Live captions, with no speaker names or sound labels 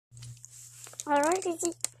What is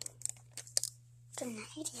it? Good night,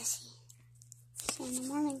 Jessie. See you in the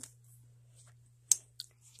morning.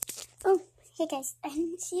 Oh, hey guys, I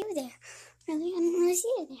didn't see you there. Really, I didn't really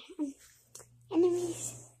see you there.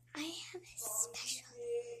 Anyways, I have a special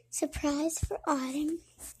surprise for Autumn.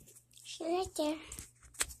 She's right there.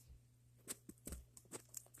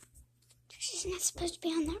 She's not supposed to be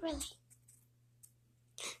on that, really.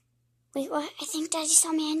 Wait, what? I think Daddy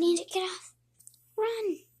saw me. I need to get off.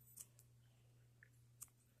 Run.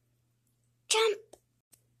 Jump.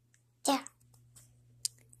 There.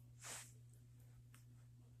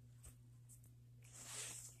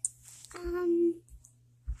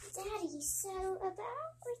 Daddy, so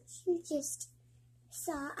about what you just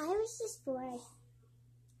saw, I was just bored.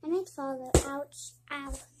 And I'd follow. Ouch.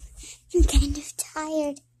 Ow. I'm kind of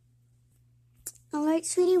tired. Alright,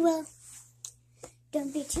 sweetie, well,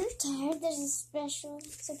 don't be too tired. There's a special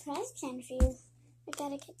surprise planned for you. I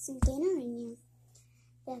gotta get some dinner in you.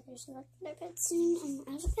 The others will go to bed soon.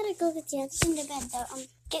 I was gotta go with the others into bed, though.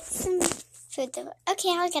 Get some food, though. Okay,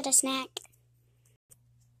 I'll get a snack.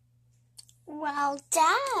 While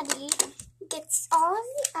Daddy gets all of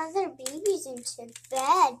the other babies into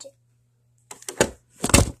bed,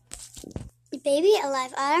 the baby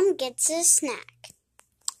alive Autumn gets a snack.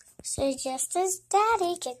 So just as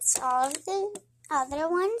Daddy gets all of the other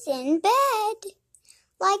ones in bed,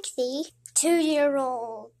 like the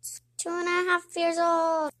 2-year-olds, 2.5 years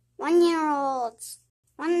old, 1-year-olds,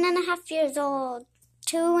 1.5 years old,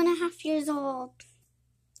 2.5 years old,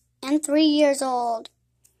 and 3 years old.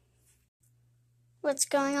 What's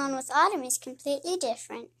going on with Autumn is completely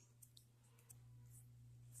different.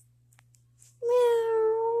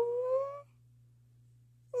 Meow.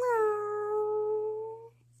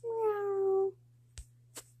 Meow. Meow.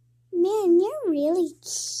 Man, you're really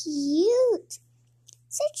cute.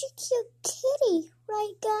 Such a cute kitty,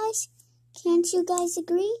 right, guys? Can't you guys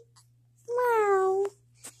agree? Meow.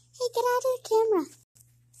 Hey, get out of the camera.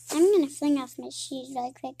 I'm going to fling off my shoes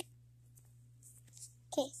really quick.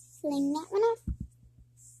 Okay, fling that one off.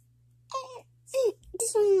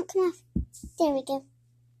 This one won't come off. There we go.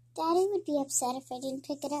 Daddy would be upset if I didn't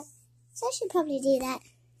pick it up, so I should probably do that.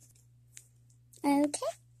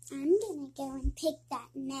 Okay, I'm gonna go and pick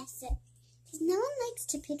that mess up, because no one likes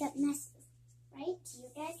to pick up messes, right? Do you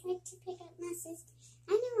guys like to pick up messes?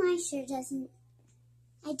 I know I sure doesn't.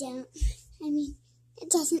 I don't. I mean, it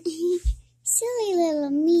doesn't. Silly little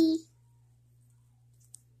me.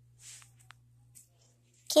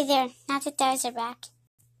 Okay, there. Now that those are back.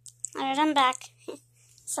 Alright, I'm back.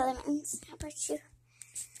 Silly mittens, how about you?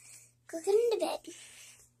 Go get into bed.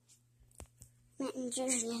 Mittens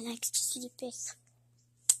usually likes to sleep with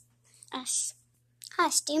us.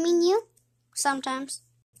 Hush, do you mean you? Sometimes.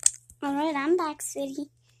 Alright, I'm back, sweetie.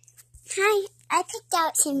 Hi, I picked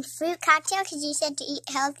out some fruit cocktail because you said to eat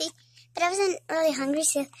healthy, but I wasn't really hungry,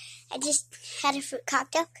 so I just had a fruit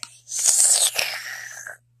cocktail.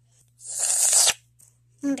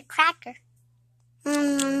 And a cracker.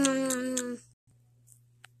 Mmm.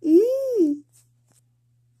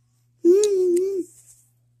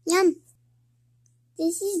 Yum.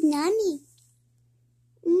 This is nummy.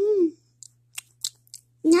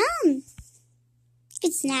 Yum.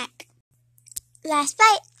 Good snack. Last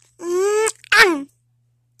bite.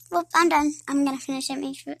 Well, I'm done. I'm gonna finish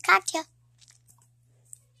my fruit cocktail.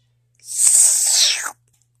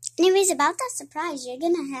 Anyways, about that surprise, you're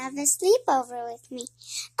gonna have a sleepover with me.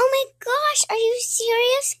 Oh my gosh, are you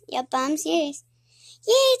serious? Yep, I'm serious.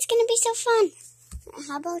 Yay, it's gonna be so fun.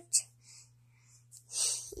 How about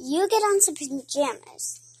you get on some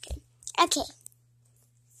pajamas? Okay.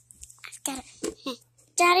 I've got it.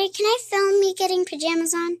 Daddy, can I film me getting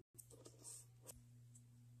pajamas on?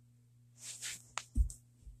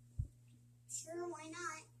 Sure, why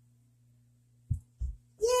not?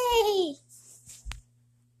 Yay!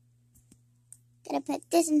 Gotta put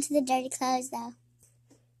this into the dirty clothes, though.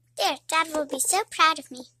 There, Dad will be so proud of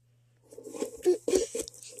me.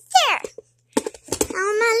 There! How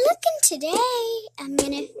am I looking today? I'm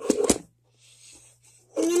gonna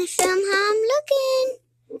film how I'm looking.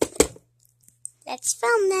 Let's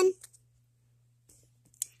film then.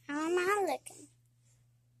 How am I looking?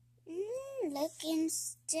 Looking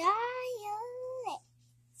stylish.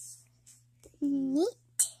 Neat.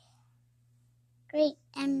 Great,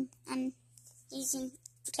 I'm using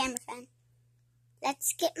the camera phone.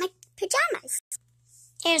 Let's get my pajamas.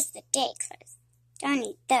 Here's the day clothes. Don't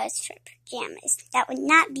need those for pajamas. That would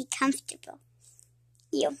not be comfortable.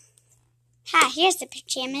 You. Ha, here's the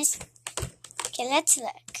pajamas. Okay, let's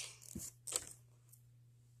look.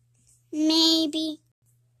 Maybe.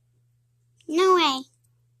 No way.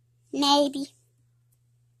 Maybe.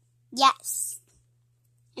 Yes.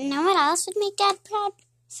 And know what else would make Dad proud?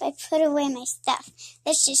 If I put away my stuff.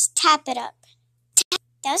 Let's just tap it up. Tap.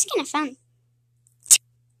 That was kind of fun.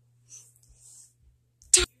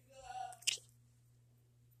 Tap.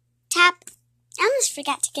 Tap. I almost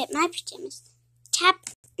forgot to get my pajamas. Tap.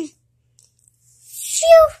 Phew.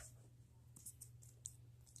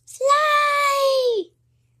 Fly.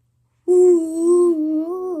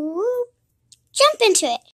 Ooh. Jump into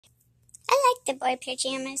it. I like the boy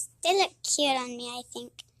pajamas. They look cute on me, I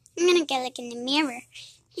think. I'm gonna go look in the mirror.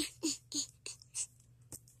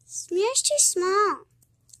 This mirror's too small.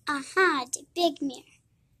 Aha, the big mirror.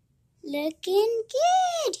 Looking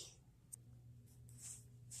good.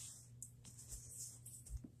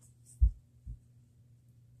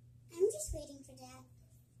 I'm just waiting for Dad.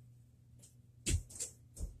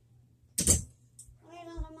 Right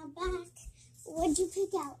out on my back. What'd you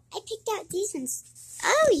pick out? I picked out these ones.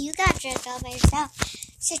 Oh, you got dressed all by yourself.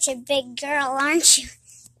 Such a big girl, aren't you?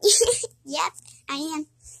 Yep, I am.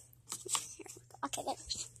 Okay, there.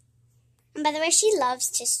 And by the way, she loves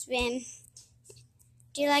to swim.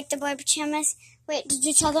 Do you like the boy pajamas? Wait, did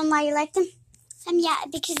you tell them why you like them? Yeah,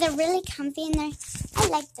 because they're really comfy and I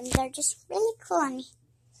like them. They're just really cool on me.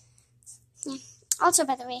 Yeah. Also,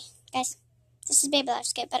 by the way, guys, this is Baby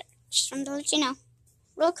Life's Get Better. Just wanted to let you know,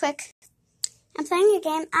 real quick. I'm playing a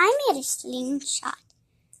game. I made a slingshot.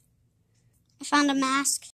 I found a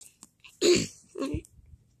mask. Yo.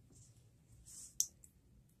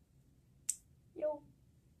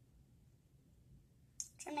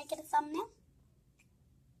 Try to make it a thumbnail.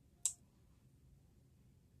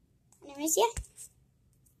 Anyways,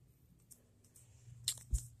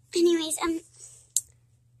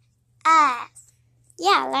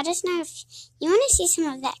 yeah, let us know if you want to see some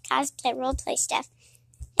of that cosplay roleplay stuff.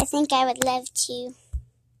 I think I would love to.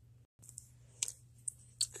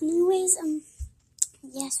 Anyways,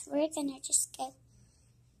 yes, we're gonna just go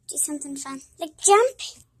do something fun. Like jump,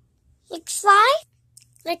 like fly,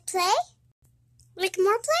 like play, like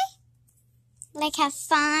more play, like have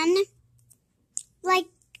fun, like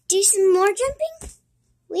do some more jumping.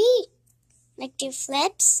 Like do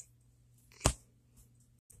flips.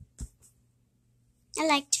 I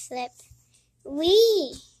like to flip.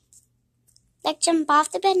 Like jump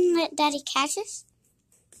off the bed and let Daddy catch us.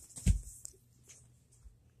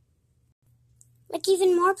 Like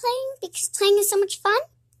even more playing because playing is so much fun.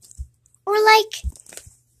 Or like,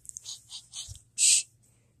 shh,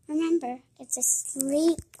 remember, it's a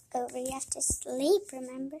sleepover. You have to sleep,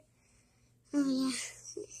 remember? Oh yeah.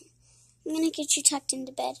 I'm gonna get you tucked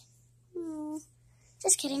into bed. Oh,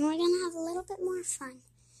 just kidding. We're gonna have a little bit more fun.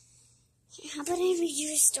 Here, how about I read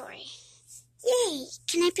you a story? Yay!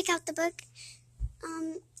 Can I pick out the book?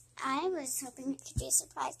 I was hoping it could be a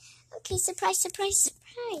surprise. Okay, surprise, surprise,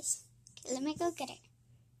 surprise. Okay, let me go get it.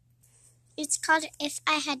 It's called If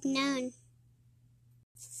I Had Known.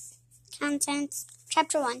 Contents,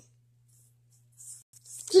 Chapter 1.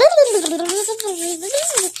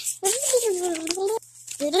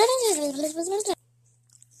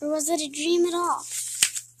 Or was it a dream at all?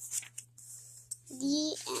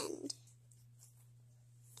 The end.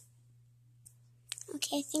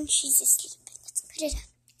 Okay, I think she's asleep. Let's put it up.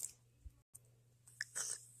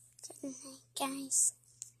 Good night, guys.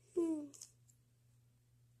 Alright,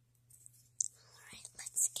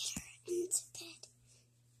 let's get her into bed.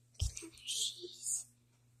 Can have her shoes.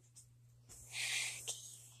 Okay,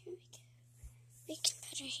 here we go. We can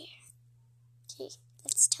put her here. Okay,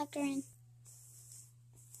 let's tuck her in.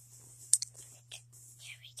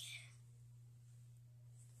 Here we go.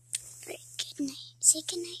 Alright, good night. Say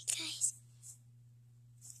good night, guys.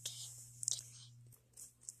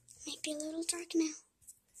 Might be a little dark now.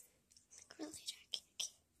 Like really dark.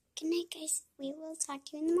 Okay. Good night, guys. We will talk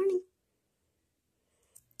to you in the morning.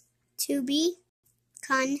 To be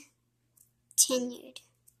continued.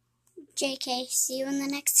 JK, see you in the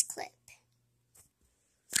next clip.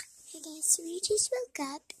 Hey guys, so we just woke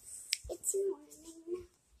up. It's morning now.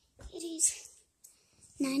 It is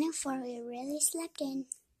 9:04. We really slept in.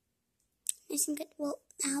 Nice and good. Well,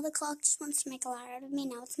 now the clock just wants to make a lot out of me.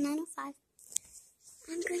 Now it's 9:05.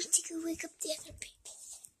 I'm going to go wake up the other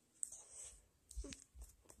babies.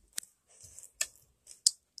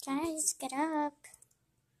 Guys, get up.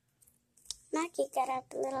 Maggie, get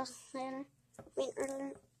up a little later.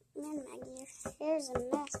 Earlier. Man, Maggie, your hair's a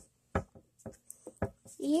mess.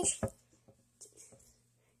 Yeesh.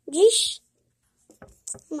 Yeesh.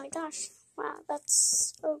 Oh my gosh. Wow,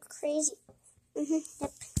 that's so crazy.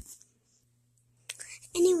 Yep.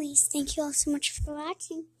 Anyways, thank you all so much for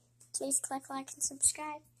watching. Please click like and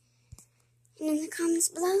subscribe. And in the comments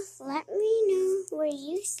below, let me know where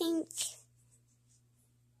you think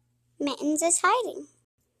Mittens is hiding.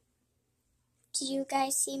 Did you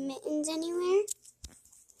guys see Mittens anywhere?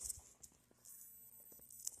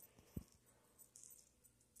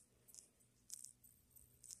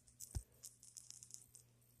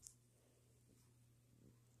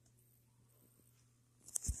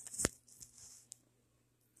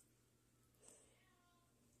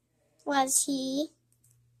 Was he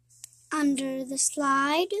under the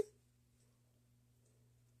slide?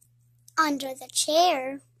 Under the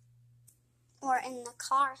chair? Or in the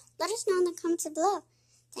car? Let us know in the comments below.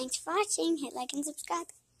 Thanks for watching. Hit like and subscribe.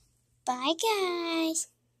 Bye, guys.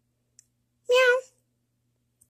 Meow.